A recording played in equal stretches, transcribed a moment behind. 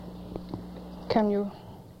Can you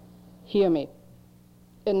hear me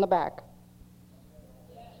in the back?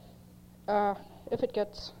 If it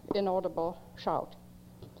gets inaudible, shout.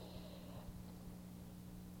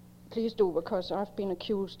 Please do, because I've been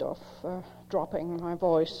accused of dropping my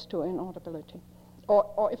voice to inaudibility.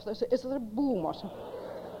 Or if is there a boom or something?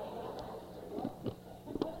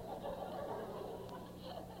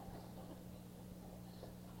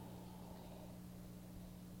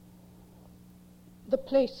 The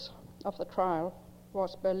place of the trial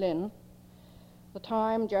was Berlin, the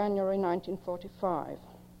time January 1945.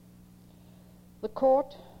 The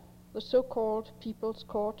court, the so-called People's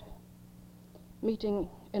Court, meeting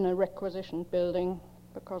in a requisitioned building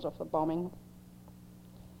because of the bombing.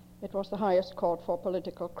 It was the highest court for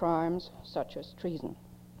political crimes such as treason.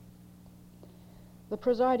 The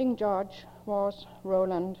presiding judge was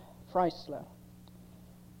Roland Freisler,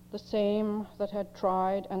 the same that had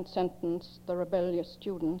tried and sentenced the rebellious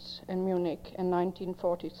students in Munich in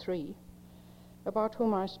 1943, about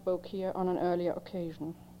whom I spoke here on an earlier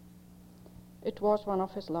occasion. It was one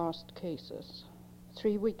of his last cases.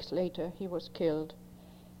 3 weeks later, he was killed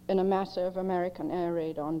in a massive American air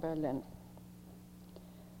raid on Berlin.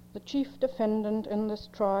 The chief defendant in this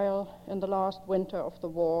trial in the last winter of the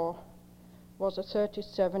war was a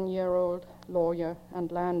 37-year-old lawyer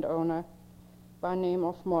and landowner by name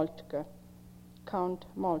of Moltke, Count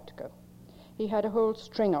Moltke. He had a whole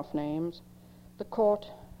string of names. The court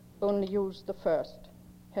only used the first,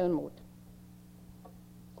 Helmut.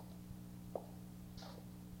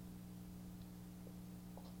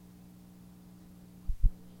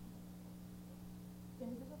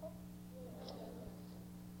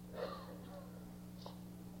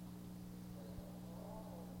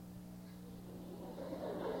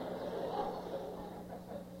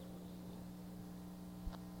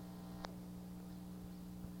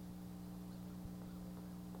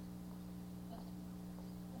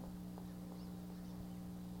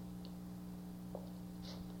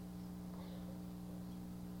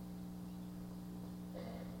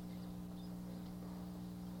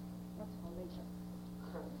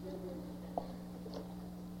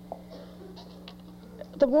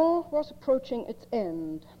 The war was approaching its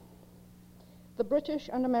end. The British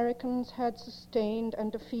and Americans had sustained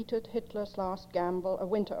and defeated Hitler's last gamble, a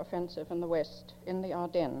winter offensive in the west, in the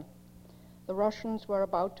Ardennes. The Russians were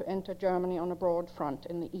about to enter Germany on a broad front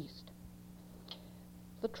in the east.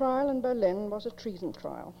 The trial in Berlin was a treason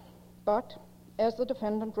trial, but, as the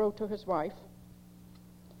defendant wrote to his wife,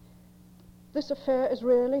 this affair is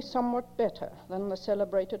really somewhat better than the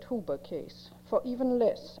celebrated Huber case, for even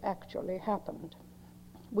less actually happened.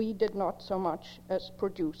 We did not so much as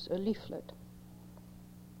produce a leaflet.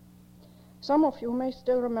 Some of you may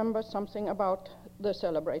still remember something about the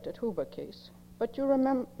celebrated Huber case, but you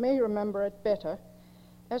may remember it better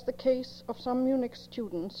as the case of some Munich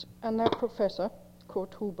students and their professor,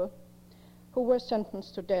 Kurt Huber, who were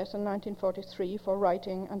sentenced to death in 1943 for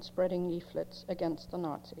writing and spreading leaflets against the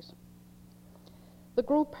Nazis. The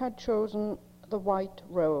group had chosen the White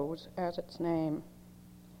Rose as its name.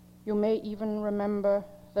 You may even remember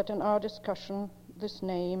that in our discussion, this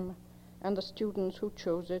name and the students who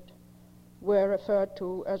chose it were referred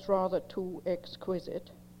to as rather too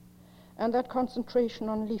exquisite, and that concentration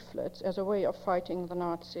on leaflets as a way of fighting the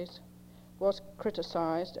Nazis was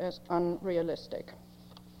criticized as unrealistic.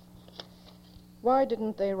 Why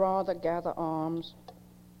didn't they rather gather arms?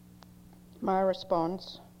 My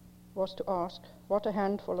response was to ask what a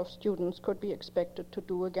handful of students could be expected to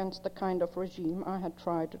do against the kind of regime I had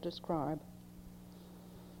tried to describe.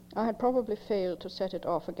 I had probably failed to set it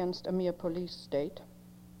off against a mere police state,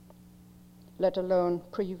 let alone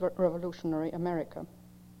pre-revolutionary America.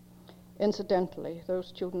 Incidentally, those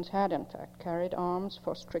students had in fact carried arms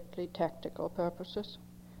for strictly tactical purposes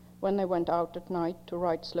when they went out at night to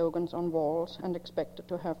write slogans on walls and expected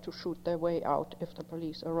to have to shoot their way out if the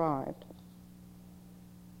police arrived.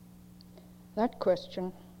 That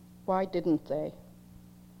question, why didn't they?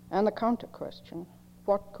 And the counter question,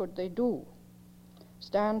 what could they do?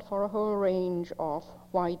 Stand for a whole range of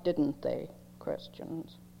why didn't they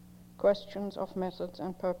questions. Questions of methods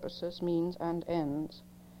and purposes, means and ends.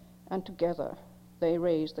 And together they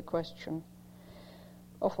raise the question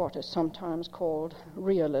of what is sometimes called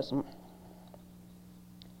realism.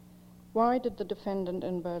 Why did the defendant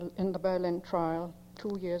in the Berlin trial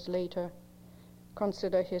 2 years later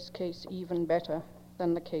consider his case even better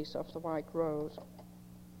than the case of the White Rose?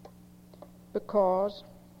 Because,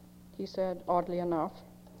 he said, oddly enough,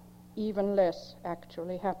 even less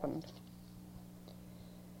actually happened.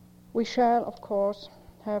 We shall, of course,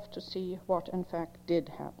 have to see what in fact did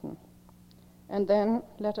happen. And then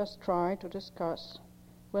let us try to discuss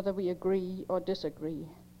whether we agree or disagree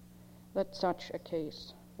that such a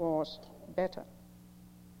case was better.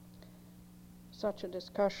 Such a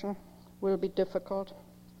discussion will be difficult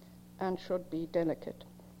and should be delicate.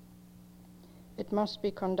 It must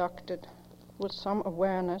be conducted with some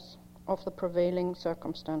awareness of the prevailing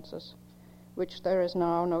circumstances, which there is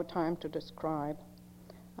now no time to describe.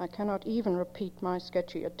 I cannot even repeat my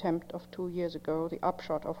sketchy attempt of 2 years ago, the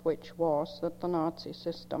upshot of which was that the Nazi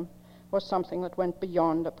system was something that went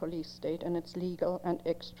beyond a police state in its legal and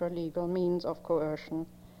extra-legal means of coercion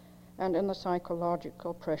and in the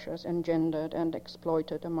psychological pressures engendered and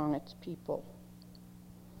exploited among its people.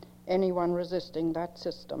 Anyone resisting that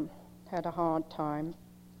system had a hard time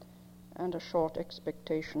and a short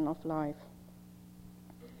expectation of life.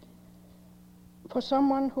 For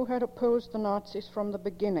someone who had opposed the Nazis from the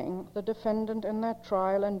beginning, the defendant in that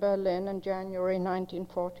trial in Berlin in January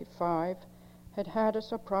 1945 had had a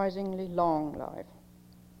surprisingly long life.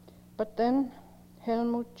 But then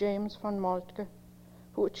Helmut James von Moltke,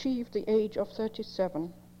 who achieved the age of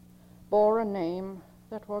 37, bore a name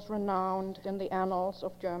that was renowned in the annals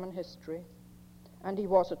of German history, and he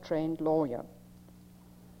was a trained lawyer.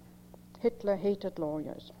 Hitler hated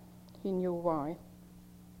lawyers. He knew why.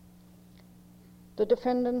 The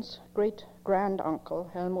defendant's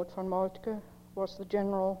great-granduncle, Helmut von Moltke, was the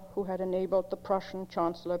general who had enabled the Prussian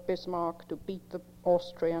Chancellor Bismarck to beat the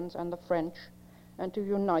Austrians and the French and to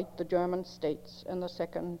unite the German states in the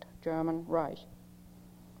Second German Reich.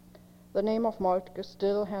 The name of Moltke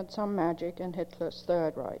still had some magic in Hitler's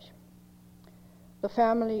Third Reich. The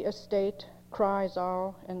family estate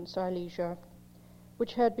Kreisau in Silesia,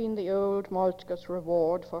 which had been the old Moltke's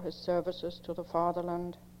reward for his services to the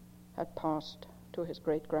fatherland, had passed to his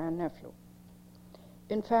great-grandnephew.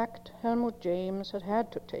 In fact, Helmut James had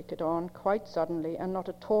had to take it on quite suddenly and not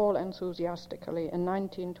at all enthusiastically in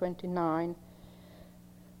 1929,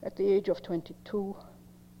 at the age of 22,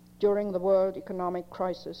 during the world economic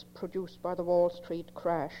crisis produced by the Wall Street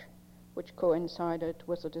crash, which coincided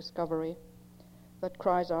with the discovery that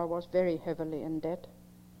Kreisau was very heavily in debt,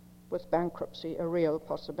 with bankruptcy a real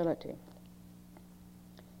possibility.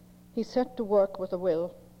 He set to work with a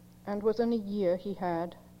will, and within a year he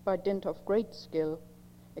had, by dint of great skill,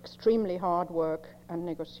 extremely hard work and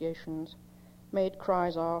negotiations, made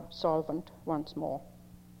Kreisau solvent once more.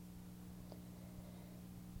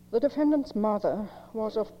 The defendant's mother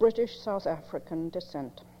was of British South African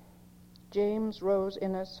descent. James Rose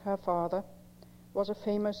Innes, her father, was a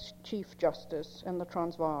famous Chief Justice in the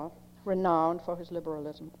Transvaal, renowned for his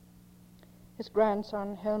liberalism. His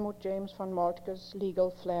grandson, Helmut James von Moltke's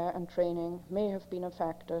legal flair and training may have been a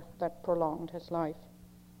factor that prolonged his life.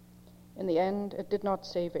 In the end, it did not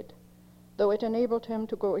save it, though it enabled him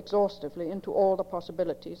to go exhaustively into all the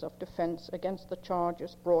possibilities of defense against the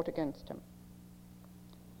charges brought against him.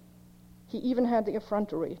 He even had the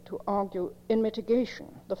effrontery to argue in mitigation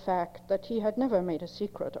the fact that he had never made a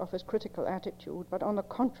secret of his critical attitude, but on the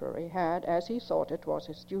contrary had, as he thought it was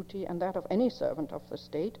his duty and that of any servant of the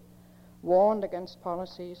state, warned against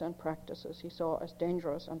policies and practices he saw as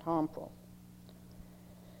dangerous and harmful.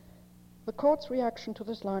 The court's reaction to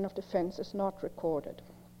this line of defense is not recorded.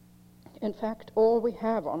 In fact, all we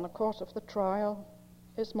have on the course of the trial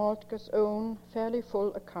is Moltke's own fairly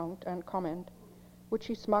full account and comment, which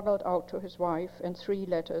he smuggled out to his wife in 3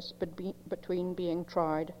 letters between being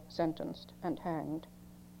tried, sentenced, and hanged,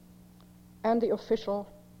 and the official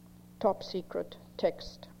top-secret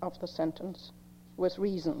text of the sentence with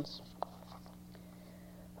reasons.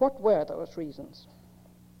 What were those reasons?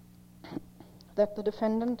 That the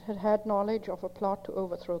defendant had had knowledge of a plot to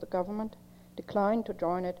overthrow the government, declined to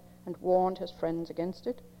join it, and warned his friends against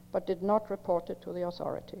it, but did not report it to the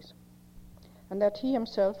authorities, and that he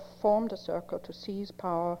himself formed a circle to seize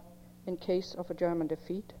power in case of a German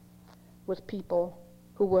defeat with people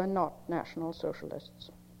who were not National Socialists.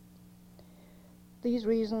 These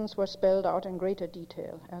reasons were spelled out in greater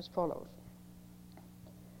detail as follows.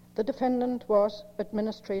 The defendant was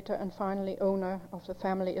administrator and finally owner of the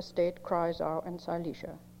family estate Kreisau in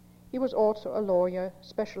Silesia. He was also a lawyer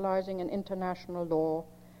specializing in international law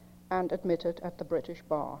and admitted at the British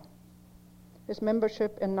bar. His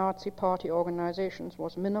membership in Nazi party organizations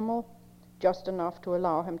was minimal, just enough to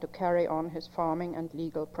allow him to carry on his farming and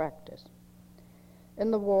legal practice.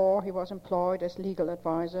 In the war, he was employed as legal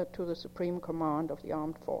advisor to the Supreme Command of the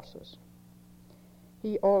Armed Forces.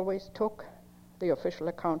 He always took, the official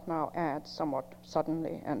account now adds somewhat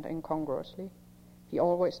suddenly and incongruously, he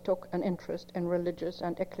always took an interest in religious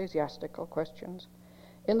and ecclesiastical questions,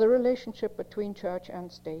 in the relationship between church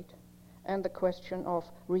and state, and the question of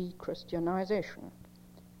re-Christianization,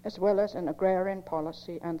 as well as in agrarian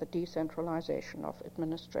policy and the decentralization of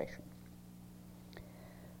administration.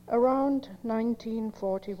 Around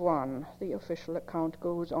 1941, the official account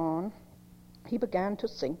goes on, he began to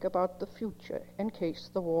think about the future in case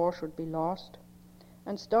the war should be lost,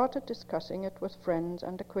 and started discussing it with friends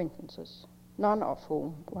and acquaintances, none of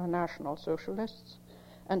whom were National Socialists,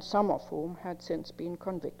 and some of whom had since been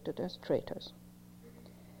convicted as traitors.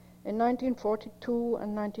 In 1942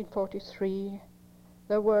 and 1943,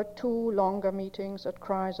 there were two longer meetings at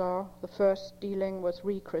Kreisau, the first dealing with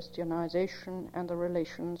re-Christianization and the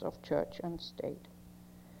relations of church and state.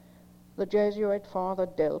 The Jesuit Father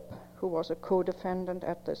Delp, who was a co-defendant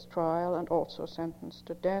at this trial and also sentenced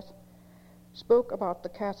to death, spoke about the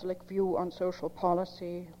Catholic view on social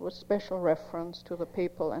policy with special reference to the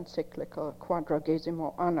papal encyclical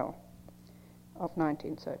Quadragesimo Anno of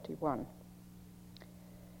 1931.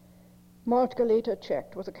 Moltke later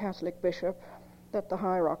checked with a Catholic bishop that the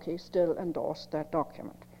hierarchy still endorsed that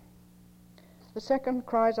document. The second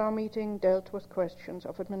Kreisau meeting dealt with questions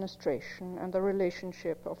of administration and the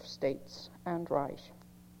relationship of states and Reich.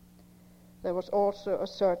 There was also a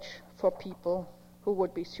search for people who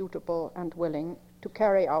would be suitable and willing to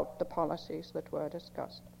carry out the policies that were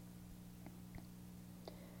discussed.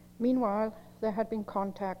 Meanwhile, there had been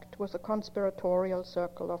contact with the conspiratorial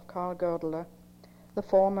circle of Karl Goerdeler, the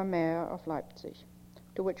former mayor of Leipzig,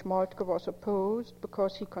 to which Moltke was opposed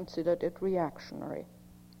because he considered it reactionary,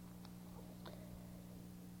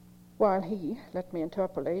 while he, let me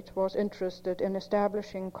interpolate, was interested in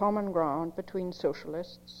establishing common ground between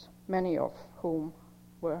socialists, many of whom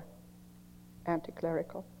were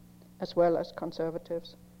anti-clerical, as well as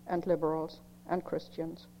conservatives and liberals and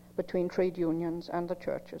Christians, between trade unions and the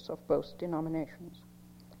churches of both denominations,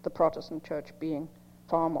 the Protestant church being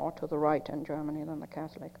far more to the right in Germany than the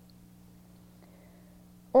Catholic.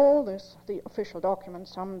 All this the official document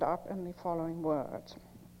summed up in the following words.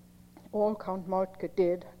 All Count Moltke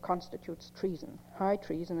did constitutes treason, high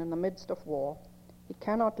treason in the midst of war. It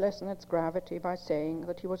cannot lessen its gravity by saying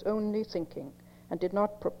that he was only thinking and did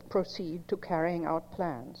not proceed to carrying out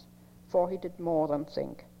plans, for he did more than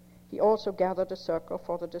think. He also gathered a circle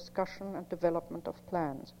for the discussion and development of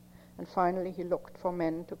plans, and finally he looked for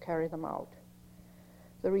men to carry them out.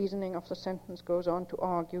 The reasoning of the sentence goes on to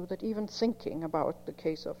argue that even thinking about the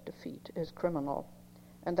case of defeat is criminal,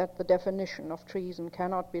 and that the definition of treason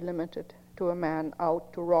cannot be limited to a man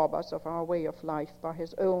out to rob us of our way of life by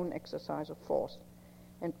his own exercise of force.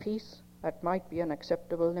 In peace, that might be an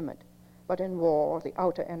acceptable limit, but in war, the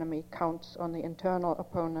outer enemy counts on the internal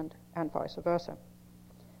opponent and vice versa.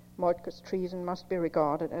 Moltke's treason must be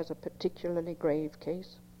regarded as a particularly grave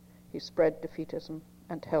case. He spread defeatism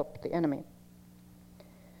and helped the enemy.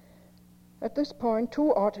 At this point,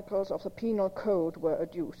 two articles of the Penal Code were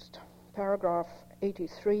adduced. Paragraph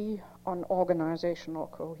 83 on organizational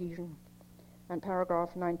cohesion and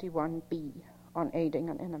paragraph 91b on aiding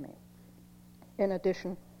an enemy. In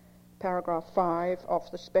addition, paragraph 5 of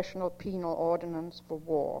the Special Penal Ordinance for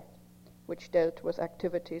War, which dealt with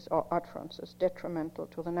activities or utterances detrimental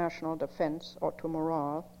to the national defense or to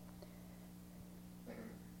morale,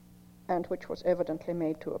 and which was evidently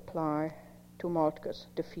made to apply to Moltke's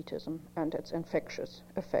defeatism and its infectious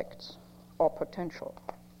effects or potential.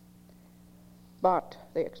 But,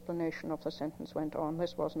 the explanation of the sentence went on,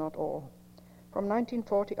 this was not all. From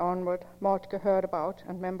 1940 onward, Moltke heard about,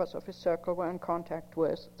 and members of his circle were in contact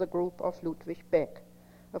with, the group of Ludwig Beck,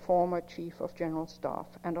 a former chief of general staff,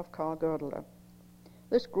 and of Karl Goerdeler.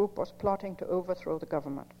 This group was plotting to overthrow the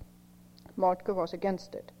government. Moltke was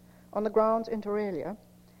against it, on the grounds, inter alia,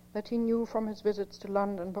 that he knew from his visits to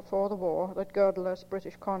London before the war that Goerdeler's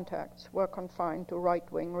British contacts were confined to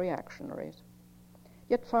right-wing reactionaries.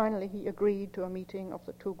 Yet finally he agreed to a meeting of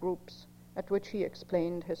the two groups at which he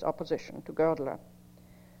explained his opposition to Goerdeler.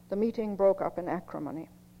 The meeting broke up in acrimony.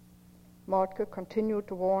 Moltke continued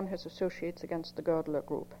to warn his associates against the Goerdeler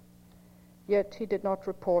group, yet he did not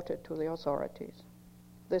report it to the authorities.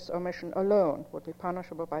 This omission alone would be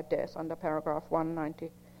punishable by death under paragraph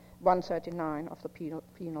 139 of the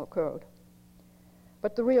Penal Code.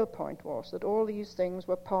 But the real point was that all these things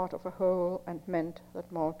were part of a whole and meant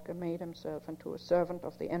that Moltke made himself into a servant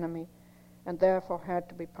of the enemy and therefore had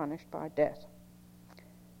to be punished by death.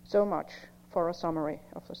 So much for a summary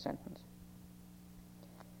of the sentence.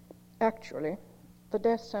 Actually, the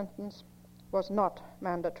death sentence was not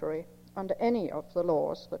mandatory under any of the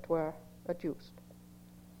laws that were adduced.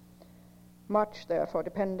 Much, therefore,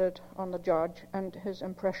 depended on the judge and his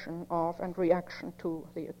impression of and reaction to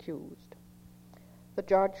the accused. The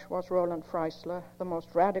judge was Roland Freisler, the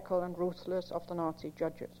most radical and ruthless of the Nazi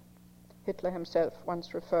judges. Hitler himself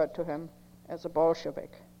once referred to him as a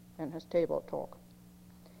Bolshevik in his table talk.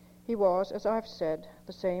 He was, as I've said,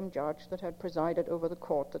 the same judge that had presided over the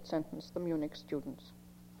court that sentenced the Munich students.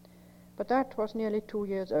 But that was nearly 2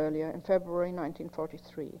 years earlier, in February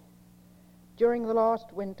 1943. During the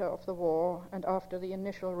last winter of the war, and after the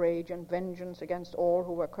initial rage and vengeance against all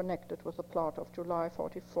who were connected with the plot of July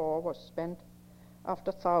 44 was spent,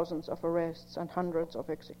 after thousands of arrests and hundreds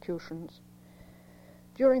of executions,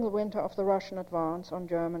 during the winter of the Russian advance on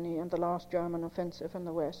Germany and the last German offensive in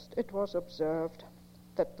the West, it was observed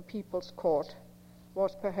that the People's Court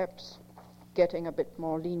was perhaps getting a bit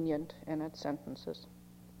more lenient in its sentences.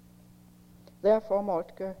 Therefore,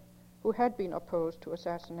 Moltke, who had been opposed to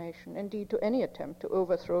assassination, indeed to any attempt to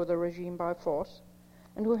overthrow the regime by force,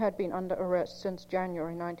 and who had been under arrest since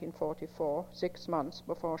January 1944, 6 months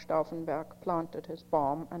before Stauffenberg planted his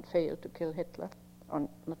bomb and failed to kill Hitler on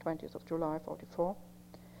the 20th of July 44,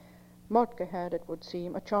 Moltke had, it would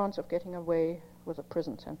seem, a chance of getting away with a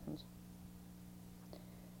prison sentence.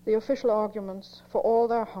 The official arguments, for all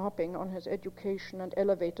their harping on his education and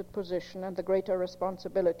elevated position and the greater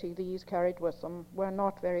responsibility these carried with them, were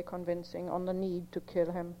not very convincing on the need to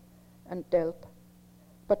kill him and Delp,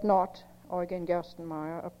 but not Eugen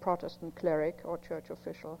Gerstenmaier, a Protestant cleric or church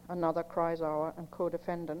official, another Kreisauer and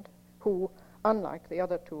co-defendant, who, unlike the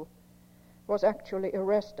other two, was actually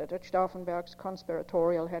arrested at Stauffenberg's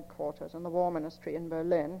conspiratorial headquarters in the War Ministry in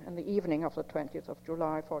Berlin in the evening of the 20th of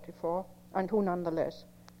July 44, and who nonetheless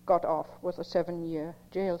got off with a 7-year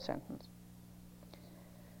jail sentence.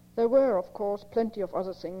 There were, of course, plenty of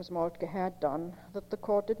other things Moltke had done that the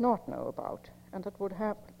court did not know about, and that would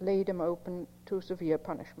have laid him open to severe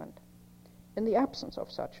punishment. In the absence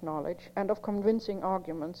of such knowledge, and of convincing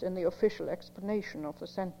arguments in the official explanation of the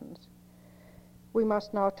sentence, we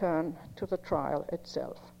must now turn to the trial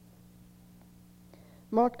itself.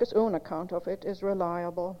 Moltke's own account of it is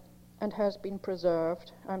reliable and has been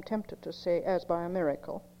preserved, I'm tempted to say, as by a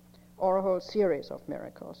miracle, or a whole series of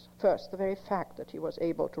miracles. First, the very fact that he was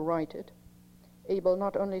able to write it, able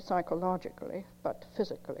not only psychologically, but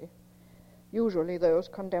physically. Usually those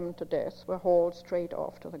condemned to death were hauled straight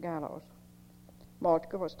off to the gallows.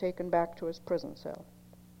 Moltke was taken back to his prison cell.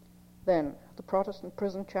 Then, the Protestant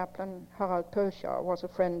prison chaplain Harald Pölcher was a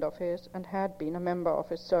friend of his and had been a member of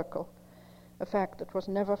his circle, a fact that was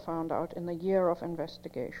never found out in the year of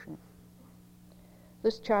investigation.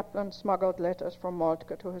 This chaplain smuggled letters from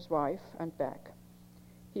Moltke to his wife and back.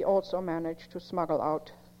 He also managed to smuggle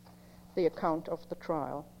out the account of the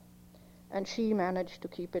trial, and she managed to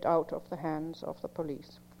keep it out of the hands of the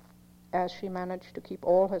police, as she managed to keep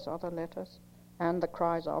all his other letters and the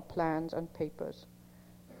Kreisau plans and papers,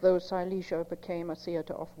 though Silesia became a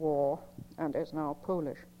theater of war and is now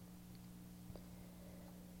Polish.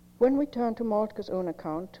 When we turn to Moltke's own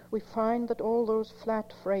account, we find that all those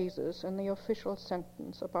flat phrases in the official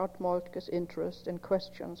sentence about Moltke's interest in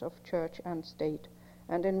questions of church and state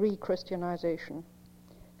and in re-Christianization,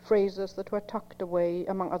 phrases that were tucked away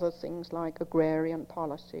among other things like agrarian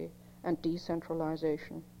policy and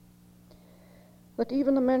decentralization, that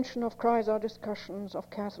even the mention of Kreisau discussions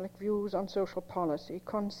of Catholic views on social policy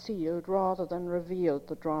concealed rather than revealed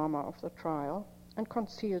the drama of the trial, and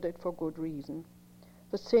concealed it for good reason.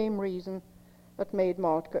 The same reason that made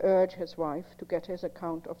Moltke urge his wife to get his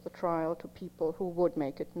account of the trial to people who would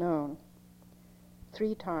make it known.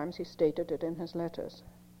 3 times he stated it in his letters.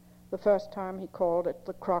 The first time he called it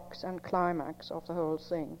the crux and climax of the whole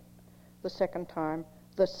thing. The second time,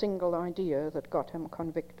 the single idea that got him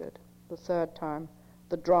convicted. The third time,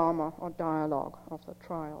 the drama or dialogue of the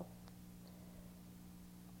trial.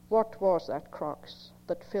 What was that crux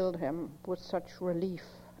that filled him with such relief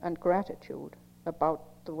and gratitude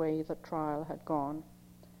about the way the trial had gone,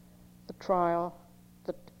 the trial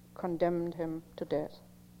that condemned him to death?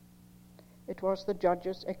 It was the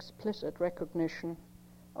judge's explicit recognition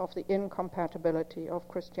of the incompatibility of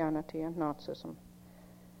Christianity and Nazism,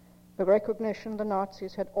 a recognition the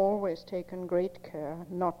Nazis had always taken great care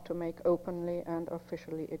not to make openly and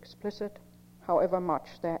officially explicit, however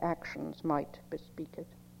much their actions might bespeak it.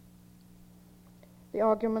 The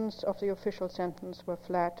arguments of the official sentence were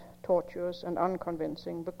flat, tortuous, and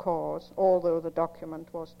unconvincing because, although the document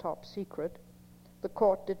was top secret, the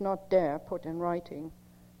court did not dare put in writing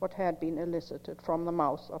what had been elicited from the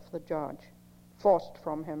mouth of the judge, forced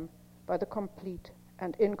from him by the complete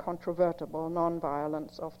and incontrovertible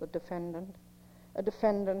nonviolence of the defendant, a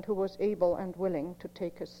defendant who was able and willing to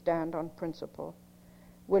take his stand on principle,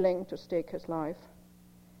 willing to stake his life,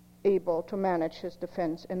 able to manage his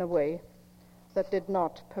defense in a way that did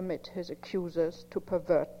not permit his accusers to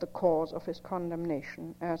pervert the cause of his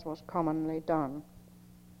condemnation, as was commonly done.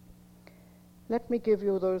 Let me give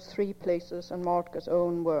you those 3 places in Moltke's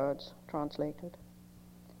own words, translated.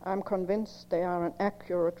 I'm convinced they are an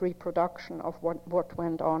accurate reproduction of what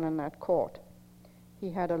went on in that court. He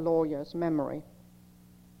had a lawyer's memory.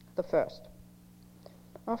 The first.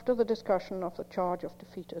 After the discussion of the charge of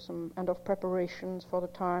defeatism and of preparations for the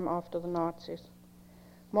time after the Nazis,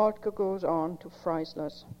 Moltke goes on to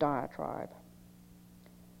Freisler's diatribe.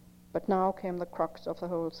 But now came the crux of the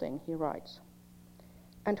whole thing, he writes.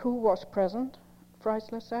 And who was present?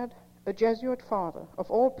 Freisler said. A Jesuit father,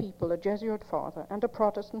 of all people a Jesuit father, and a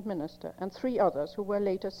Protestant minister, and 3 others who were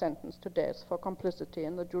later sentenced to death for complicity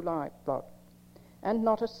in the July plot. And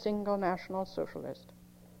not a single National Socialist.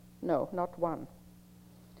 No, not one.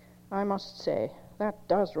 I must say, that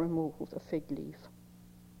does remove the fig leaf.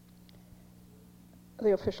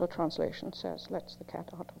 The official translation says, lets the cat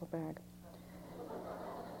out of the bag.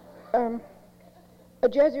 A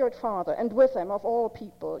Jesuit father, and with them, of all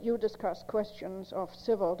people, you discussed questions of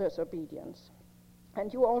civil disobedience.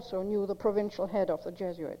 And you also knew the provincial head of the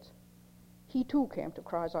Jesuits. He too came to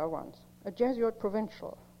Kreisau once, a Jesuit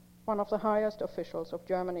provincial, one of the highest officials of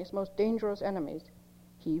Germany's most dangerous enemies.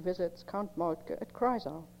 He visits Count Moltke at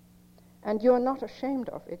Kreisau. And you are not ashamed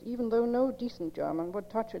of it, even though no decent German would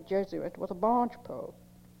touch a Jesuit with a barge pole.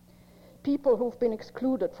 People who've been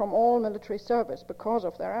excluded from all military service because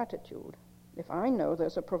of their attitude. If I know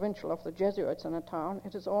there's a provincial of the Jesuits in a town,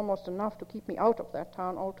 it is almost enough to keep me out of that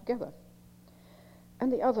town altogether.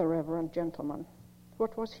 And the other reverend gentleman,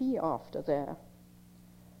 what was he after there?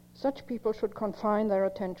 Such people should confine their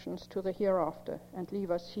attentions to the hereafter and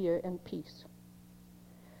leave us here in peace.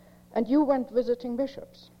 And you went visiting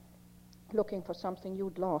bishops, looking for something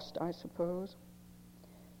you'd lost, I suppose.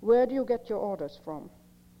 Where do you get your orders from?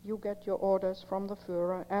 You get your orders from the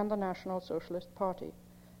Führer and the National Socialist Party.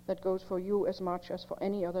 That goes for you as much as for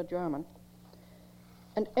any other German.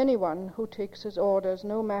 And anyone who takes his orders,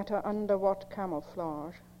 no matter under what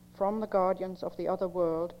camouflage, from the guardians of the other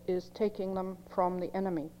world, is taking them from the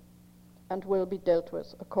enemy, and will be dealt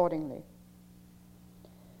with accordingly.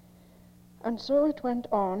 And so it went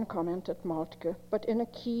on, commented Moltke, but in a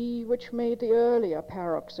key which made the earlier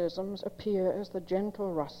paroxysms appear as the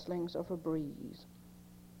gentle rustlings of a breeze.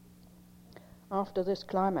 After this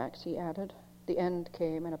climax, he added, the end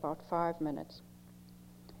came in about 5 minutes.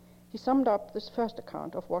 He summed up this first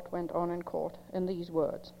account of what went on in court in these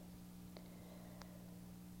words.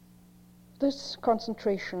 This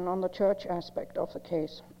concentration on the church aspect of the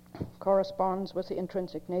case corresponds with the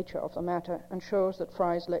intrinsic nature of the matter and shows that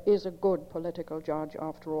Freisler is a good political judge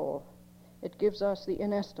after all. It gives us the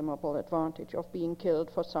inestimable advantage of being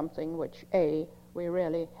killed for something which A, we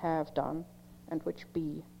really have done, and which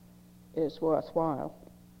B, is worthwhile.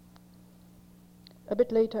 A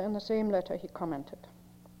bit later in the same letter he commented,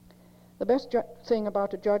 the best thing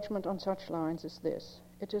about a judgment on such lines is this.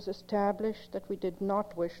 It is established that we did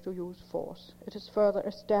not wish to use force. It is further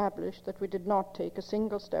established that we did not take a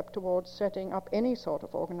single step towards setting up any sort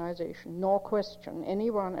of organization, nor question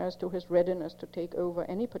anyone as to his readiness to take over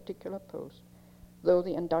any particular post, though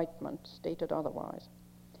the indictment stated otherwise.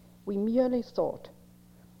 We merely thought.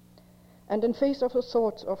 And in face of the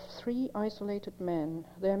thoughts of 3 isolated men,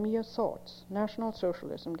 their mere thoughts, National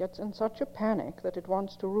Socialism gets in such a panic that it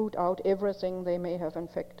wants to root out everything they may have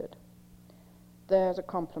infected. There's a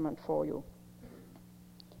compliment for you.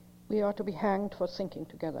 We are to be hanged for thinking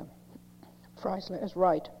together. Freisler is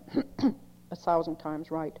right, 1,000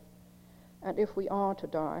 times right. And if we are to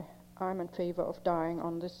die, I'm in favor of dying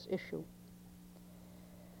on this issue.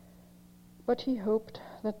 But he hoped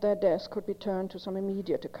that their death could be turned to some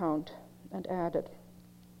immediate account, and added,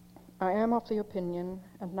 I am of the opinion,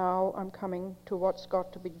 and now I'm coming to what's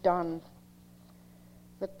got to be done,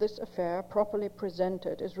 that this affair, properly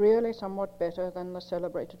presented, is really somewhat better than the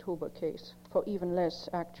celebrated Huber case, for even less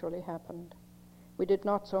actually happened. We did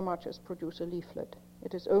not so much as produce a leaflet.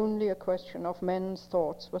 It is only a question of men's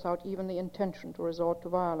thoughts without even the intention to resort to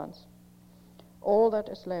violence. All that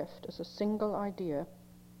is left is a single idea,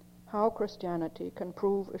 how Christianity can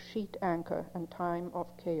prove a sheet anchor in time of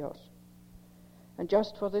chaos. And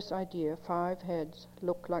just for this idea, 5 heads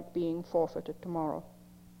look like being forfeited tomorrow.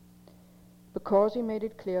 Because he made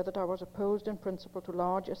it clear that I was opposed in principle to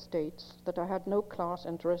large estates, that I had no class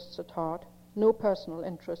interests at heart, no personal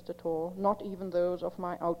interest at all, not even those of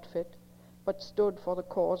my outfit, but stood for the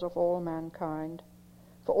cause of all mankind.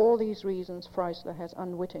 For all these reasons, Freisler has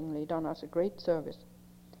unwittingly done us a great service,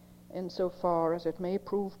 in so far as it may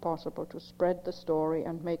prove possible to spread the story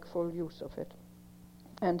and make full use of it.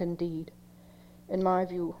 And indeed, in my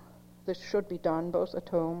view, this should be done both at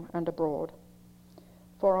home and abroad,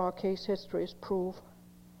 for our case histories prove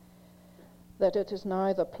that it is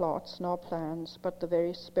neither plots nor plans, but the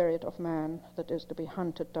very spirit of man that is to be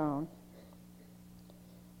hunted down.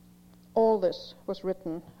 All this was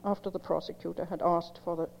written after the prosecutor had asked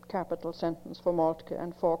for the capital sentence for Moltke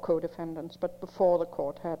and 4 co-defendants, but before the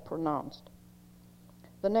court had pronounced.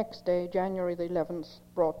 The next day, January the 11th,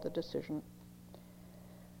 brought the decision.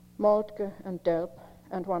 Moltke and Delp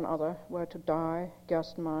and one other were to die.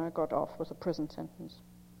 Gerstenmaier got off with a prison sentence.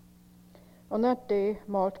 On that day,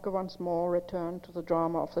 Moltke once more returned to the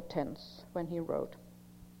drama of the tense when he wrote.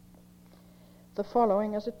 The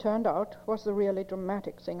following, as it turned out, was the really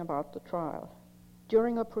dramatic thing about the trial.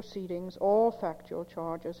 During the proceedings, all factual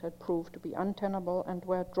charges had proved to be untenable and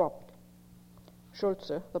were dropped.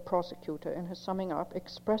 Schulze, the prosecutor, in his summing up,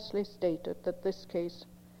 expressly stated that this case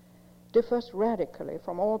differs radically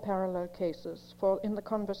from all parallel cases, for in the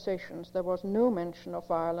conversations there was no mention of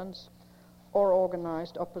violence or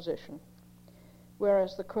organized opposition,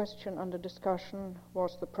 whereas the question under discussion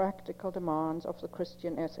was the practical demands of the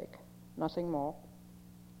Christian ethic, nothing more.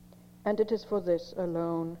 And it is for this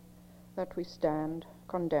alone that we stand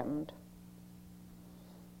condemned.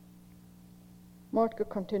 Moltke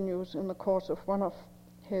continues, in the course of one of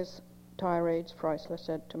his tirades, Freisler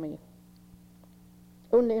said to me,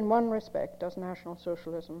 "Only in one respect does National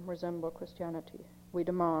Socialism resemble Christianity. We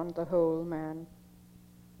demand the whole man."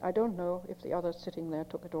 I don't know if the others sitting there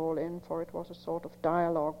took it all in, for it was a sort of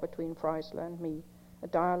dialogue between Freisler and me, a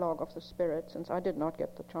dialogue of the spirit, since I did not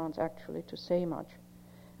get the chance actually to say much,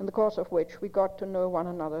 in the course of which we got to know one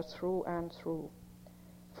another through and through.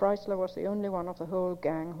 Freisler was the only one of the whole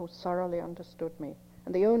gang who thoroughly understood me,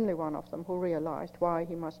 and the only one of them who realized why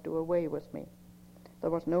he must do away with me. There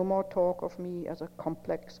was no more talk of me as a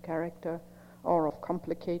complex character, or of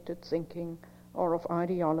complicated thinking, or of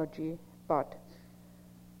ideology, but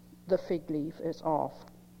the fig leaf is off.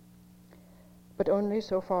 But only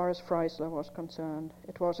so far as Freisler was concerned.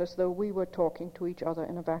 It was as though we were talking to each other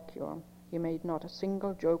in a vacuum. He made not a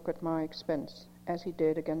single joke at my expense, as he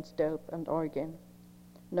did against Delp and Eugen.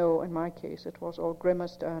 No, in my case it was all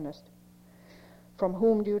grimmest earnest. From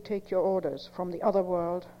whom do you take your orders? From the other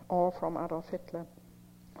world or from Adolf Hitler?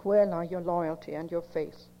 Where lie your loyalty and your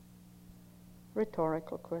faith?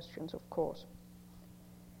 Rhetorical questions, of course.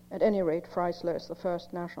 At any rate, Freisler is the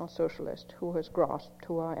first National Socialist who has grasped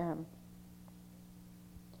who I am.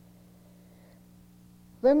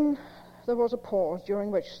 Then there was a pause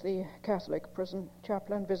during which the Catholic prison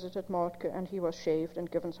chaplain visited Moltke, and he was shaved and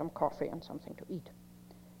given some coffee and something to eat.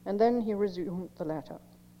 And then he resumed the letter.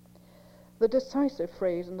 The decisive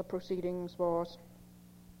phrase in the proceedings was,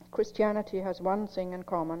 "Christianity has one thing in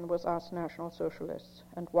common with us National Socialists,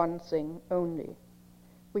 and one thing only.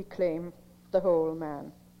 We claim the whole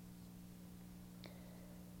man."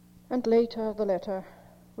 And later the letter,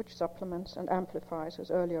 which supplements and amplifies his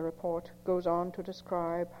earlier report, goes on to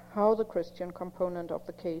describe how the Christian component of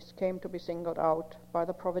the case came to be singled out by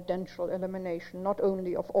the providential elimination not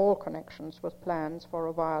only of all connections with plans for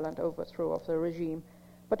a violent overthrow of the regime,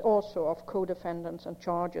 but also of co-defendants and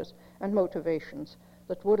charges and motivations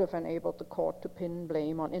that would have enabled the court to pin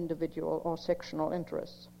blame on individual or sectional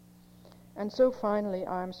interests. And so finally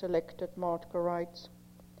I am selected, Moltke writes,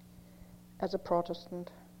 as a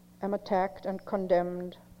Protestant, am attacked and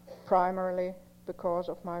condemned primarily because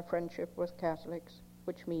of my friendship with Catholics,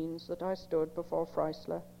 which means that I stood before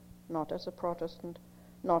Freisler not as a Protestant,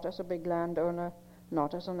 not as a big landowner,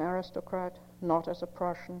 not as an aristocrat, not as a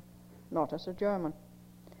Prussian, not as a German.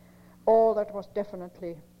 All that was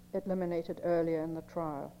definitely eliminated earlier in the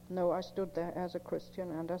trial. No, I stood there as a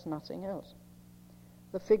Christian and as nothing else.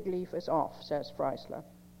 The fig leaf is off, says Freisler.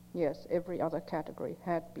 Yes, every other category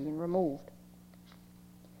had been removed.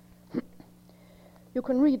 You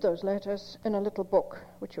can read those letters in a little book,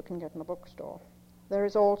 which you can get in a bookstore. There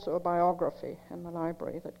is also a biography in the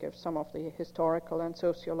library that gives some of the historical and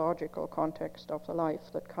sociological context of the life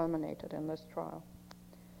that culminated in this trial.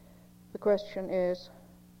 The question is,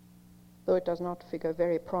 though it does not figure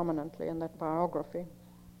very prominently in that biography,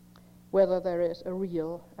 whether there is a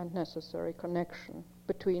real and necessary connection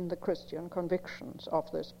between the Christian convictions of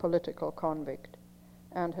this political convict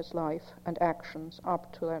and his life and actions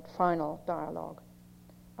up to that final dialogue.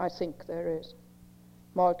 I think there is.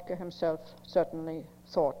 Moltke himself certainly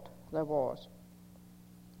thought there was.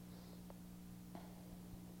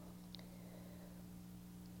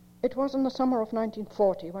 It was in the summer of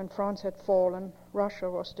 1940, when France had fallen, Russia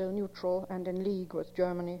was still neutral and in league with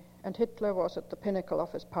Germany, and Hitler was at the pinnacle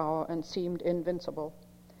of his power and seemed invincible,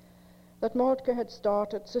 that Moltke had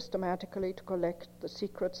started systematically to collect the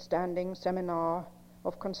secret standing seminar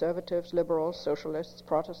of conservatives, liberals, socialists,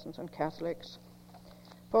 Protestants, and Catholics,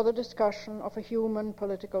 for the discussion of a human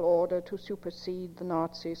political order to supersede the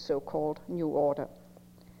Nazi so-called New Order.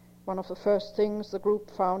 One of the first things the group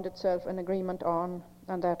found itself in agreement on,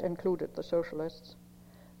 and that included the socialists,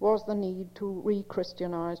 was the need to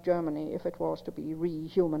re-Christianize Germany if it was to be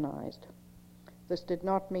re-humanized. This did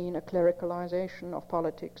not mean a clericalization of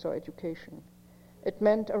politics or education. It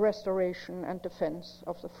meant a restoration and defense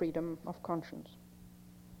of the freedom of conscience.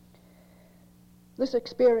 This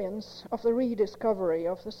experience of the rediscovery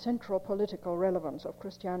of the central political relevance of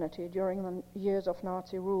Christianity during the years of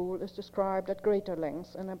Nazi rule is described at greater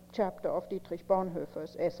length in a chapter of Dietrich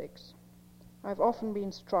Bonhoeffer's Ethics. I've often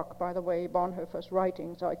been struck by the way Bonhoeffer's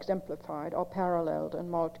writings are exemplified or paralleled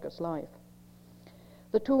in Moltke's life.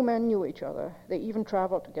 The two men knew each other. They even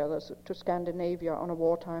traveled together to Scandinavia on a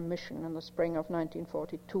wartime mission in the spring of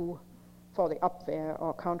 1942 for the Abwehr,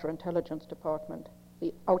 or counterintelligence department,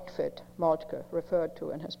 the outfit Moltke referred to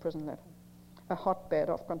in his prison letter, a hotbed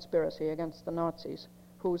of conspiracy against the Nazis,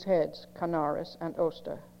 whose heads, Canaris and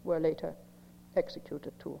Oster, were later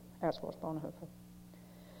executed too, as was Bonhoeffer.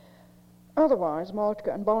 Otherwise, Moltke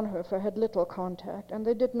and Bonhoeffer had little contact, and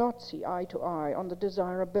they did not see eye to eye on the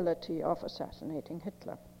desirability of assassinating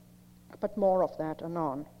Hitler. But more of that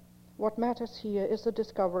anon. What matters here is the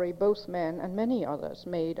discovery both men and many others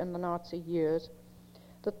made in the Nazi years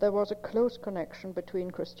that there was a close connection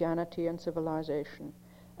between Christianity and civilization,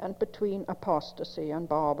 and between apostasy and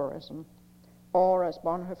barbarism, or, as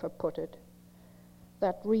Bonhoeffer put it,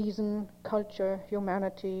 that reason, culture,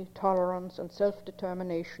 humanity, tolerance, and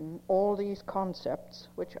self-determination, all these concepts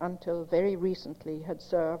which until very recently had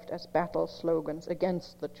served as battle slogans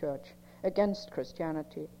against the Church, against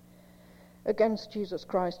Christianity, against Jesus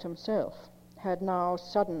Christ himself, had now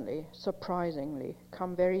suddenly, surprisingly,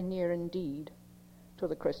 come very near indeed to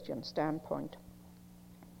the Christian standpoint.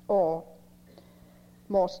 Or,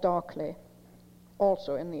 more starkly,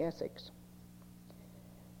 also in the Ethics,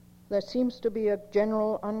 there seems to be a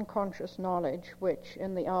general unconscious knowledge which,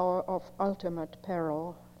 in the hour of ultimate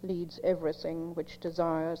peril, leads everything which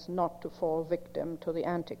desires not to fall victim to the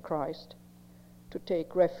Antichrist to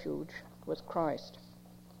take refuge with Christ.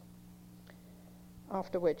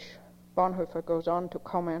 After which, Bonhoeffer goes on to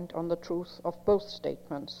comment on the truth of both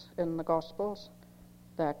statements in the Gospels,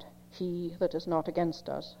 that he that is not against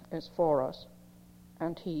us is for us,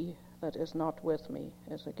 and he that is not with me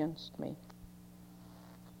is against me.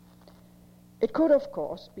 It could, of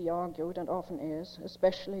course, be argued, and often is,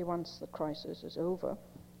 especially once the crisis is over,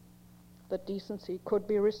 that decency could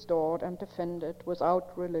be restored and defended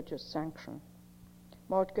without religious sanction.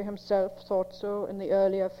 Moltke himself thought so in the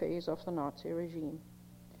earlier phase of the Nazi regime.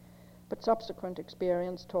 But subsequent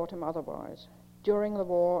experience taught him otherwise. During the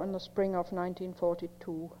war in the spring of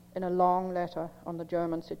 1942, in a long letter on the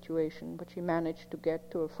German situation, which he managed to get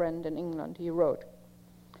to a friend in England, he wrote,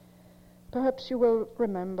 "Perhaps you will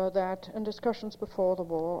remember that in discussions before the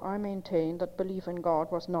war, I maintained that belief in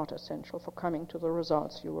God was not essential for coming to the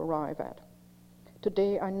results you arrive at.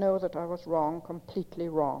 Today I know that I was wrong, completely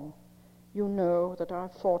wrong. You know that I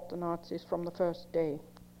fought the Nazis from the first day.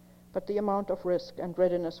 But the amount of risk and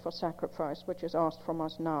readiness for sacrifice which is asked from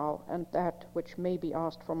us now, and that which may be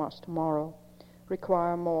asked from us tomorrow,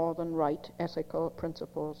 require more than right ethical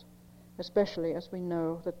principles, especially as we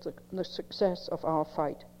know that the success of our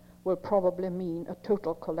fight will probably mean a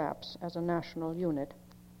total collapse as a national unit.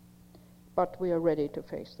 But we are ready to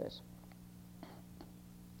face this."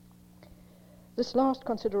 This last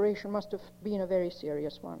consideration must have been a very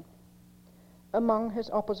serious one. Among his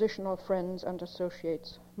oppositional friends and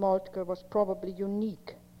associates, Moltke was probably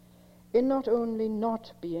unique in not only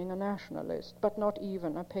not being a nationalist, but not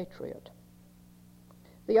even a patriot.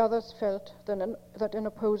 The others felt that in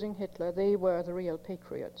opposing Hitler, they were the real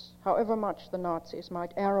patriots, however much the Nazis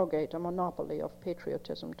might arrogate a monopoly of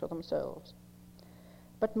patriotism to themselves.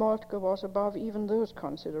 But Moltke was above even those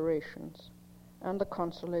considerations, and the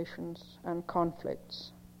consolations and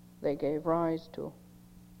conflicts they gave rise to.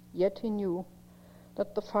 Yet he knew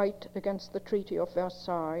that the fight against the Treaty of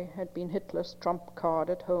Versailles had been Hitler's trump card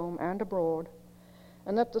at home and abroad,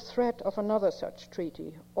 and that the threat of another such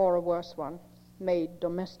treaty, or a worse one, made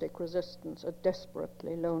domestic resistance a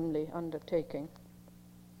desperately lonely undertaking.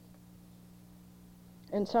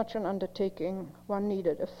 In such an undertaking, one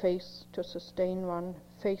needed a faith to sustain one,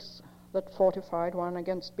 faith that fortified one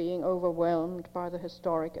against being overwhelmed by the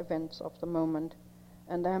historic events of the moment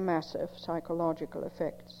and their massive psychological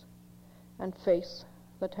effects, and faith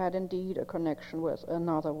that had indeed a connection with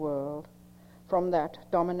another world, from that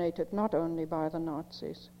dominated not only by the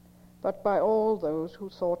Nazis, but by all those who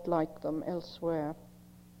thought like them elsewhere,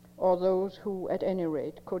 or those who, at any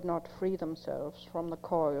rate, could not free themselves from the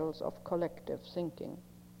coils of collective thinking.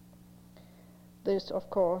 This, of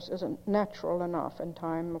course, is natural enough in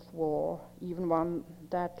time of war, even one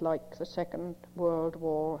that, like the Second World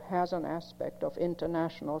War, has an aspect of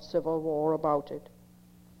international civil war about it.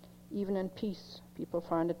 Even in peace, people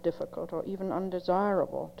find it difficult or even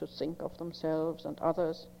undesirable to think of themselves and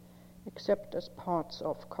others except as parts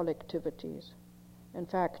of collectivities. In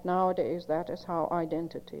fact, nowadays, that is how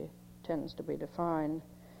identity tends to be defined,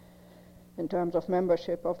 in terms of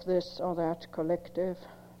membership of this or that collective,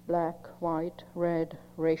 black, white, red,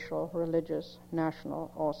 racial, religious,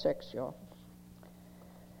 national, or sexual.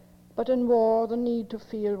 But in war, the need to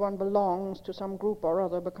feel one belongs to some group or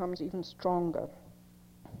other becomes even stronger.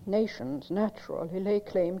 Nations naturally lay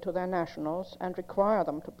claim to their nationals and require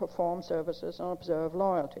them to perform services and observe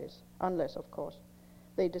loyalties, unless, of course,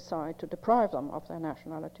 they decide to deprive them of their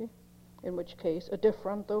nationality, in which case a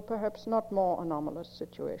different, though perhaps not more anomalous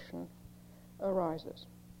situation arises.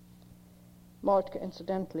 Moltke,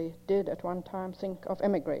 incidentally, did at one time think of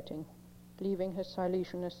emigrating, leaving his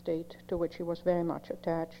Silesian estate, to which he was very much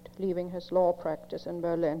attached, leaving his law practice in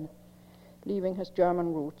Berlin, leaving his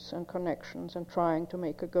German roots and connections, and trying to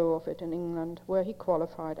make a go of it in England, where he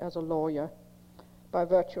qualified as a lawyer by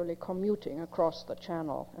virtually commuting across the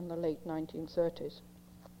Channel in the late 1930s.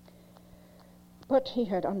 But he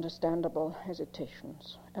had understandable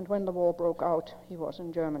hesitations, and when the war broke out, he was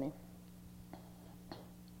in Germany.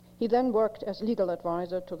 He then worked as legal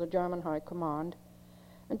advisor to the German High Command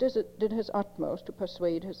and did his utmost to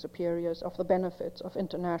persuade his superiors of the benefits of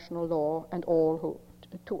international law and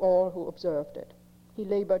to all who observed it. He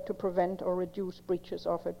labored to prevent or reduce breaches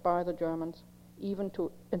of it by the Germans, even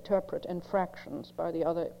to interpret infractions by the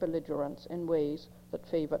other belligerents in ways that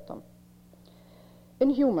favored them.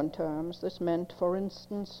 In human terms, this meant, for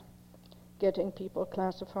instance, getting people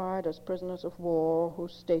classified as prisoners of war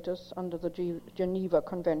whose status under the Geneva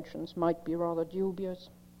Conventions might be rather dubious,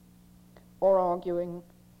 or arguing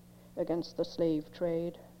against the slave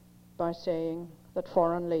trade by saying that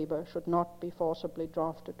foreign labor should not be forcibly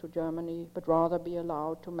drafted to Germany, but rather be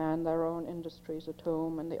allowed to man their own industries at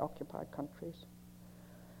home in the occupied countries.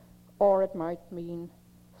 Or it might mean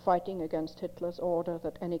fighting against Hitler's order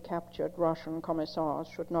that any captured Russian commissars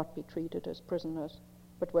should not be treated as prisoners,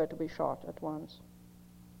 but were to be shot at once.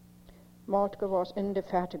 Moltke was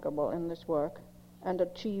indefatigable in this work and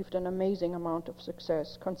achieved an amazing amount of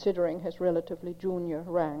success, considering his relatively junior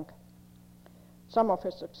rank. Some of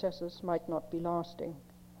his successes might not be lasting,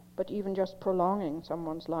 but even just prolonging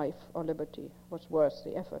someone's life or liberty was worth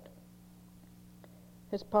the effort.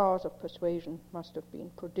 His powers of persuasion must have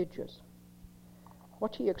been prodigious.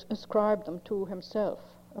 What he ascribed them to himself,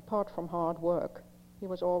 apart from hard work, he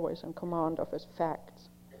was always in command of his facts,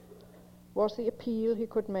 was the appeal he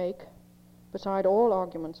could make, beside all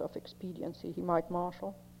arguments of expediency he might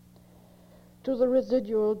marshal, to the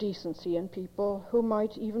residual decency in people who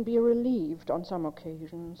might even be relieved on some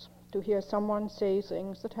occasions to hear someone say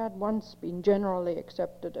things that had once been generally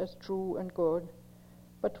accepted as true and good,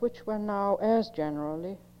 but which were now as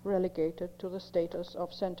generally relegated to the status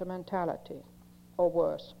of sentimentality, or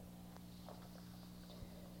worse.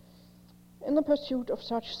 In the pursuit of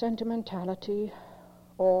such sentimentality,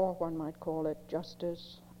 or one might call it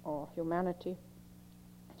justice or humanity,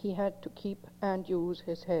 he had to keep and use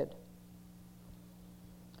his head.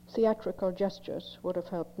 Theatrical gestures would have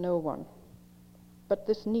helped no one, but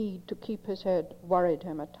this need to keep his head worried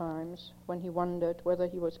him at times when he wondered whether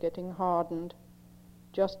he was getting hardened,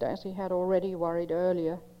 just as he had already worried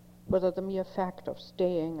earlier whether the mere fact of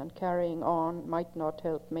staying and carrying on might not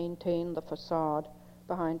help maintain the facade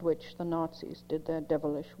behind which the Nazis did their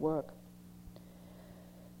devilish work.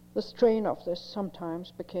 The strain of this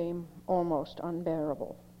sometimes became almost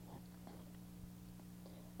unbearable.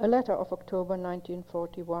 A letter of October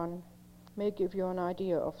 1941 may give you an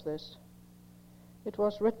idea of this. It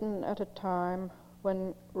was written at a time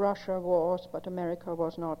when Russia was, but America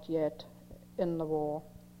was not yet, in the war.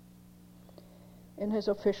 In his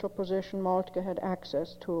official position, Moltke had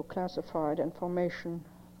access to classified information,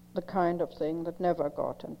 the kind of thing that never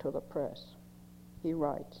got into the press. He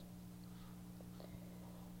writes,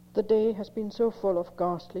 "The day has been so full of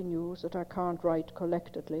ghastly news that I can't write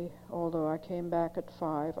collectedly, although I came back at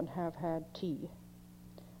 5 and have had tea.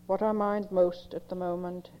 What I mind most at the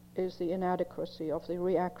moment is the inadequacy of the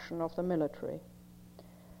reaction of the military.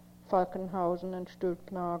 Falkenhausen and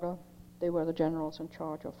Stülpnagel, they were the generals in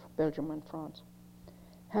charge of Belgium and France,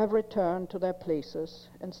 have returned to their places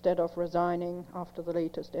instead of resigning after the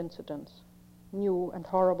latest incidents. New and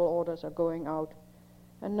horrible orders are going out,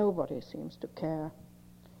 and nobody seems to care.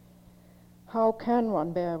 How can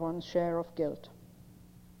one bear one's share of guilt?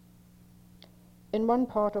 In one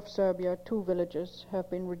part of Serbia, 2 villages have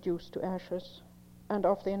been reduced to ashes, and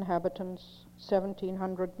of the inhabitants,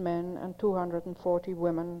 1,700 men and 240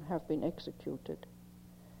 women have been executed.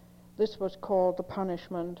 This was called the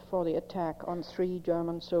punishment for the attack on 3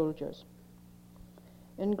 German soldiers.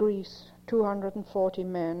 In Greece, 240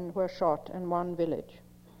 men were shot in one village.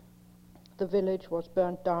 The village was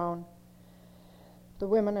burnt down. The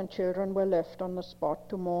women and children were left on the spot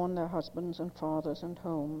to mourn their husbands and fathers and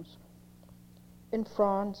homes. In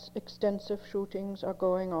France, extensive shootings are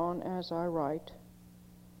going on as I write.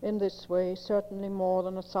 In this way, certainly more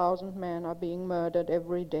than 1,000 men are being murdered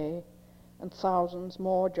every day, and thousands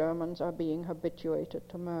more Germans are being habituated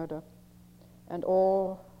to murder. And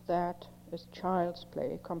all that is child's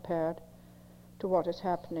play compared to what is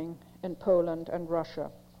happening in Poland and Russia.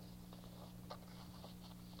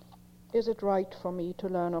 Is it right for me to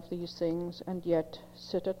learn of these things and yet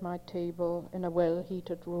sit at my table in a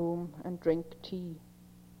well-heated room and drink tea?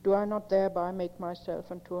 Do I not thereby make myself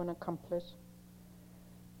into an accomplice?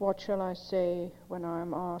 What shall I say when I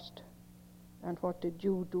am asked, "And what did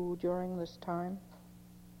you do during this time?"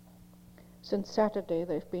 Since Saturday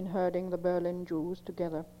they've been herding the Berlin Jews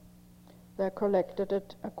together. They're collected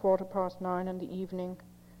at 9:15 in the evening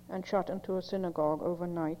and shut into a synagogue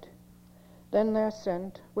overnight. Then they're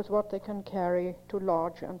sent, with what they can carry, to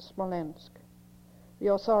Lodz and Smolensk. The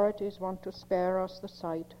authorities want to spare us the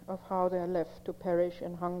sight of how they're left to perish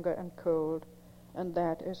in hunger and cold, and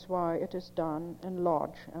that is why it is done in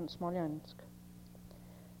Lodz and Smolensk.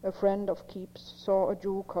 A friend of Keep's saw a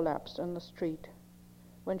Jew collapse in the street.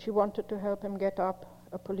 When she wanted to help him get up,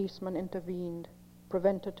 a policeman intervened,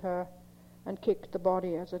 prevented her, and kicked the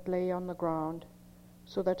body as it lay on the ground,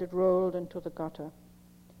 so that it rolled into the gutter.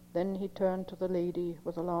 Then he turned to the lady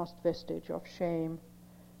with the last vestige of shame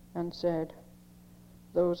and said,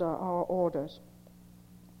 "Those are our orders."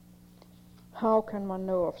 How can one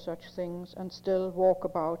know of such things and still walk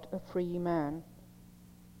about a free man?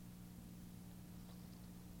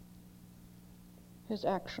 His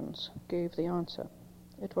actions gave the answer.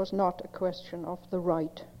 It was not a question of the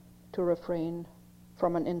right to refrain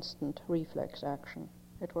from an instant reflex action.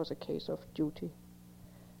 It was a case of duty.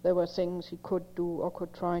 There were things he could do or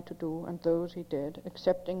could try to do, and those he did,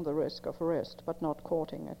 accepting the risk of arrest but not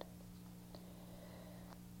courting it.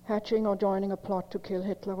 Hatching or joining a plot to kill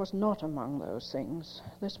Hitler was not among those things.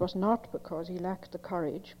 This was not because he lacked the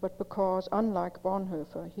courage, but because, unlike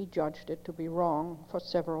Bonhoeffer, he judged it to be wrong for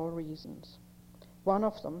several reasons. One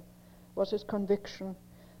of them was his conviction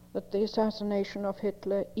that the assassination of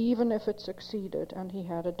Hitler, even if it succeeded, and he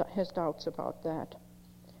had his doubts about that,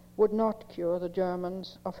 would not cure the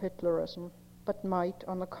Germans of Hitlerism, but might,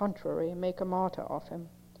 on the contrary, make a martyr of him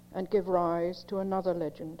and give rise to another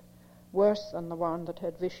legend, worse than the one that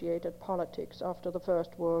had vitiated politics after the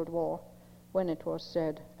First World War, when it was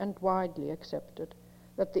said, and widely accepted,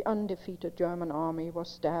 that the undefeated German army was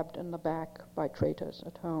stabbed in the back by traitors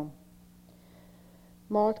at home.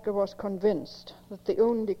 Moltke was convinced that the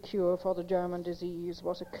only cure for the German disease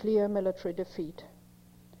was a clear military defeat,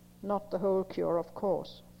 not the whole cure, of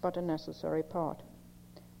course, but a necessary part.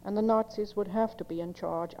 And the Nazis would have to be in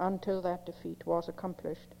charge until that defeat was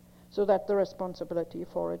accomplished, so that the responsibility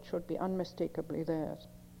for it should be unmistakably theirs.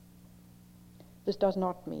 This does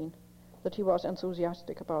not mean that he was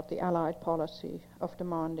enthusiastic about the Allied policy of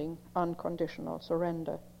demanding unconditional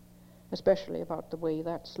surrender, especially about the way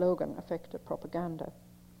that slogan affected propaganda.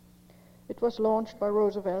 It was launched by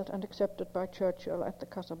Roosevelt and accepted by Churchill at the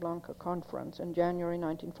Casablanca Conference in January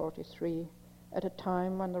 1943, at a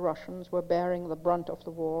time when the Russians were bearing the brunt of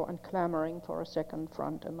the war and clamoring for a second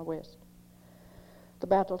front in the West. The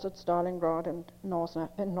battles at Stalingrad and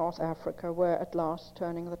in North Africa were at last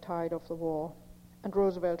turning the tide of the war, and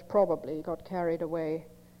Roosevelt probably got carried away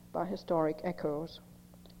by historic echoes.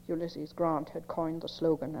 Ulysses Grant had coined the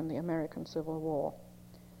slogan in the American Civil War,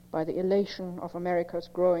 by the elation of America's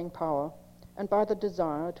growing power, and by the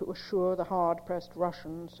desire to assure the hard-pressed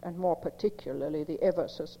Russians, and more particularly the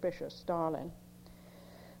ever-suspicious Stalin,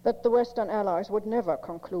 that the Western Allies would never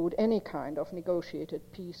conclude any kind of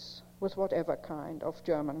negotiated peace with whatever kind of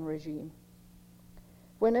German regime.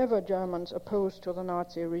 Whenever Germans opposed to the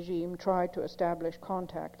Nazi regime tried to establish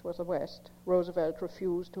contact with the West, Roosevelt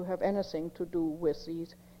refused to have anything to do with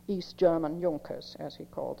these East German Junkers, as he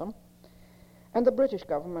called them, and the British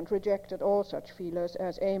government rejected all such feelers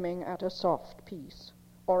as aiming at a soft peace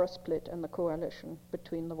or a split in the coalition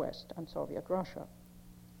between the West and Soviet Russia.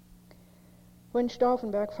 When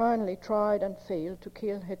Stauffenberg finally tried and failed to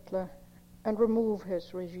kill Hitler and remove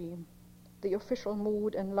his regime, the official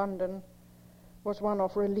mood in London was one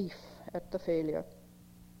of relief at the failure.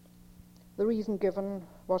 The reason given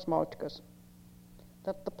was Moltke's,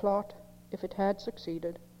 that the plot, if it had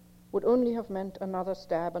succeeded, would only have meant another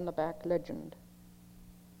stab-in-the-back legend.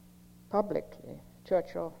 Publicly,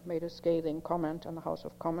 Churchill made a scathing comment in the House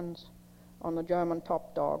of Commons on the German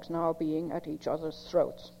top dogs now being at each other's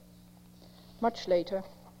throats. Much later,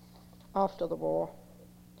 after the war,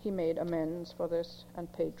 he made amends for this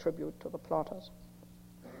and paid tribute to the plotters.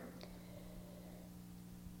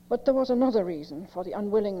 But there was another reason for the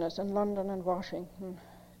unwillingness in London and Washington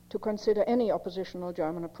to consider any oppositional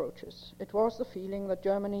German approaches. It was the feeling that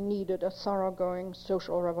Germany needed a thoroughgoing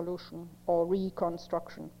social revolution or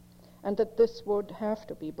reconstruction, and that this would have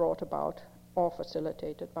to be brought about or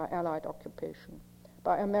facilitated by Allied occupation,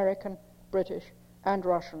 by American, British, and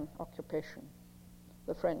Russian occupation.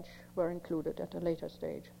 The French were included at a later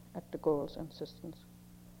stage, at de Gaulle's insistence.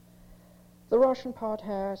 The Russian part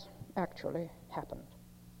has actually happened.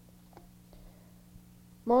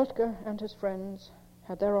 Moltke and his friends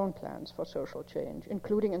had their own plans for social change,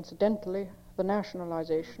 including, incidentally, the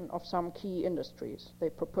nationalization of some key industries. They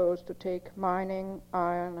proposed to take mining,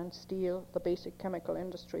 iron and steel, the basic chemical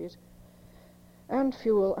industries, and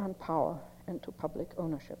fuel and power into public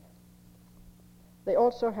ownership. They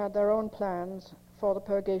also had their own plans for the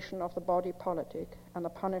purgation of the body politic and the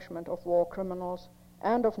punishment of war criminals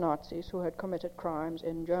and of Nazis who had committed crimes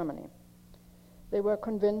in Germany. They were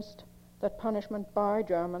convinced that punishment by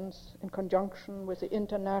Germans in conjunction with the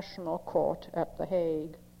International Court at The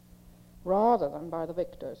Hague, rather than by the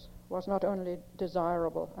victors, was not only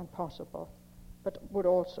desirable and possible, but would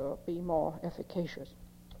also be more efficacious.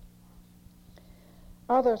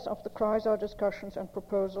 Others of the Kreisau discussions and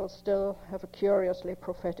proposals still have a curiously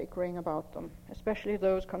prophetic ring about them, especially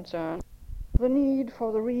those concerned the need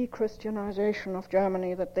for the re-Christianization of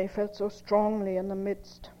Germany that they felt so strongly in the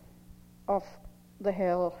midst of the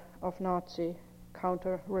hell of Nazi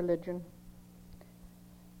counter-religion,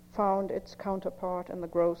 found its counterpart in the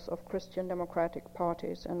growth of Christian democratic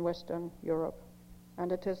parties in Western Europe.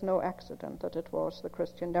 And it is no accident that it was the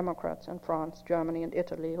Christian Democrats in France, Germany, and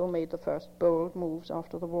Italy who made the first bold moves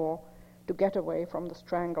after the war to get away from the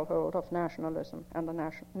stranglehold of nationalism and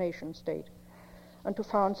the nation-state, and to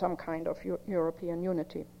found some kind of European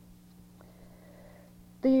unity.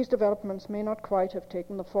 These developments may not quite have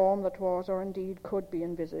taken the form that was, or indeed could be,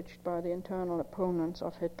 envisaged by the internal opponents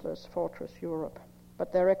of Hitler's Fortress Europe,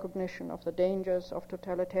 but their recognition of the dangers of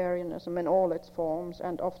totalitarianism in all its forms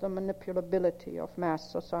and of the manipulability of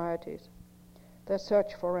mass societies, their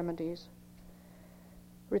search for remedies,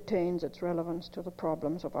 retains its relevance to the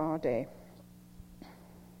problems of our day.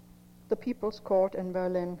 The People's Court in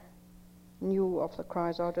Berlin knew of the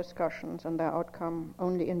Kreisau discussions and their outcome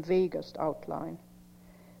only in vaguest outline.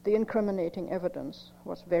 The incriminating evidence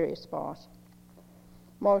was very sparse.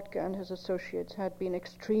 Moltke and his associates had been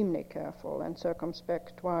extremely careful and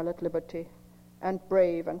circumspect while at liberty, and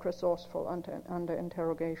brave and resourceful under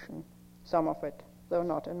interrogation, some of it, though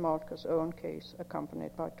not in Moltke's own case,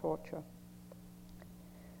 accompanied by torture.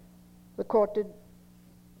 The court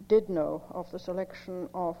did know of the selection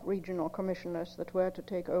of regional commissioners that were to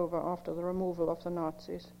take over after the removal of the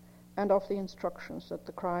Nazis, and of the instructions that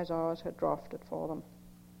the Kreisauers had drafted for them.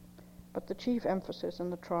 But the chief emphasis in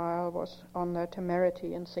the trial was on their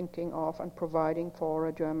temerity in thinking of and providing for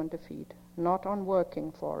a German defeat, not on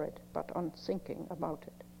working for it, but on thinking about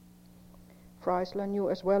it. Freisler knew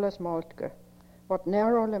as well as Moltke what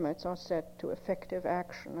narrow limits are set to effective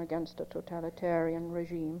action against a totalitarian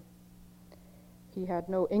regime. He had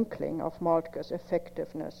no inkling of Moltke's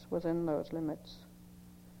effectiveness within those limits,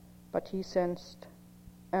 but he sensed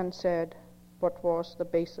and said what was the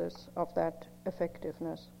basis of that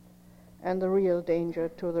effectiveness and the real danger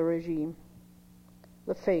to the regime,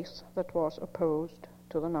 the faith that was opposed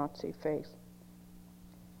to the Nazi faith.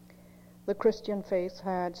 The Christian faith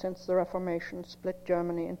had, since the Reformation, split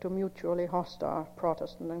Germany into mutually hostile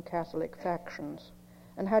Protestant and Catholic factions,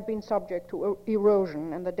 and had been subject to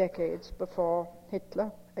erosion in the decades before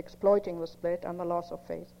Hitler, exploiting the split and the loss of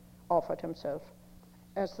faith, offered himself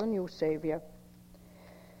as the new savior.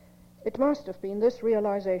 It must have been this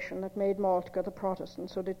realization that made Moltke the Protestant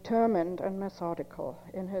so determined and methodical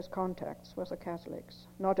in his contacts with the Catholics,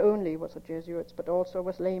 not only with the Jesuits, but also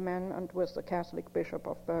with laymen and with the Catholic Bishop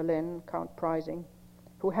of Berlin, Count Preysing,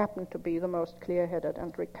 who happened to be the most clear-headed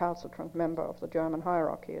and recalcitrant member of the German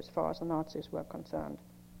hierarchy as far as the Nazis were concerned.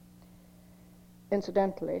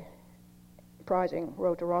 Incidentally, Preysing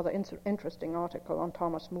wrote a rather interesting article on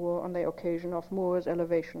Thomas More on the occasion of More's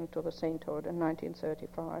elevation to the sainthood in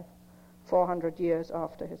 1935. 400 years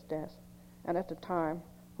after his death, and at a time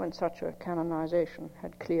when such a canonization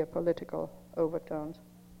had clear political overtones.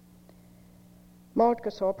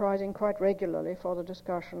 Moltke saw Preysing quite regularly for the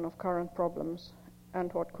discussion of current problems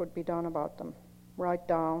and what could be done about them, right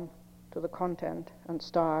down to the content and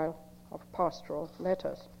style of pastoral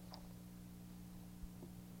letters.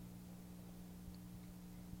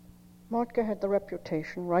 Moltke had the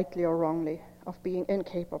reputation, rightly or wrongly, of being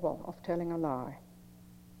incapable of telling a lie.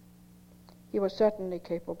 He was certainly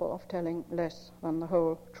capable of telling less than the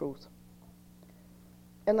whole truth.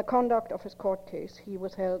 In the conduct of his court case, he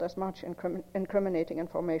withheld as much incriminating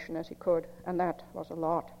information as he could, and that was a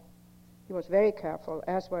lot. He was very careful,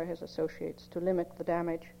 as were his associates, to limit the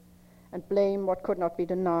damage and blame what could not be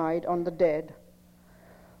denied on the dead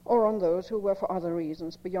or on those who were for other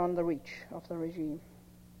reasons beyond the reach of the regime.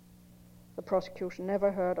 The prosecution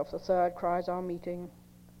never heard of the third Kreisau meeting,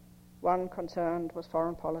 one concerned with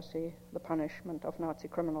foreign policy, the punishment of Nazi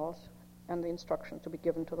criminals, and the instruction to be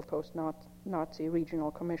given to the post-Nazi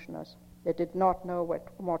regional commissioners. They did not know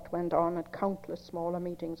what went on at countless smaller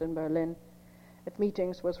meetings in Berlin, at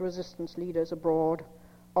meetings with resistance leaders abroad,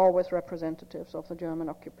 or with representatives of the German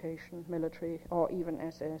occupation, military, or even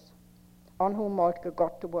SS, on whom Moltke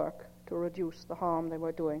got to work to reduce the harm they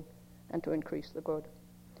were doing and to increase the good.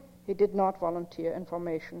 He did not volunteer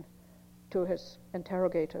information to his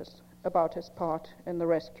interrogators about his part in the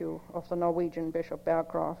rescue of the Norwegian Bishop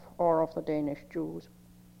Berggraf or of the Danish Jews.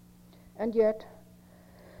 And yet,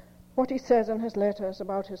 what he says in his letters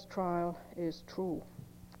about his trial is true.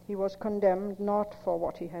 He was condemned not for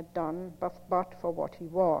what he had done, but for what he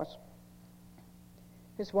was.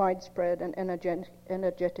 His widespread and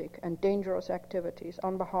energetic and dangerous activities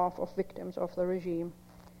on behalf of victims of the regime,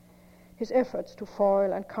 his efforts to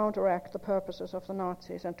foil and counteract the purposes of the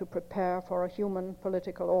Nazis and to prepare for a human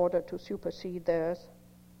political order to supersede theirs,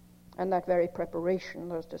 and that very preparation,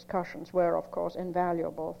 those discussions, were of course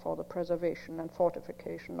invaluable for the preservation and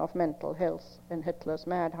fortification of mental health in Hitler's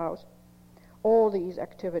madhouse. All these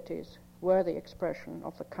activities were the expression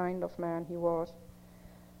of the kind of man he was,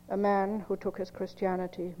 a man who took his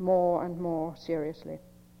Christianity more and more seriously.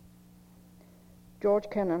 George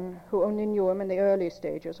Kennan, who only knew him in the early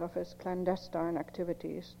stages of his clandestine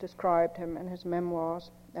activities, described him in his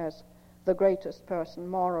memoirs as the greatest person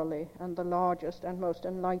morally and the largest and most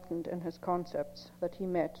enlightened in his concepts that he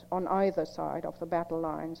met on either side of the battle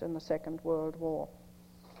lines in the Second World War.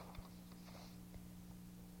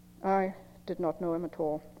 I did not know him at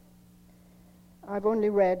all. I've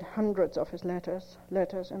only read hundreds of his letters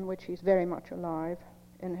in which he's very much alive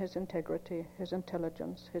in his integrity, his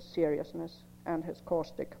intelligence, his seriousness, and his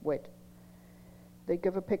caustic wit. They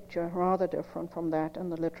give a picture rather different from that in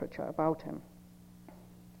the literature about him.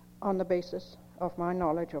 On the basis of my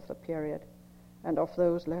knowledge of the period and of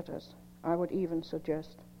those letters, I would even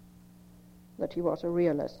suggest that he was a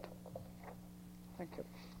realist. Thank you.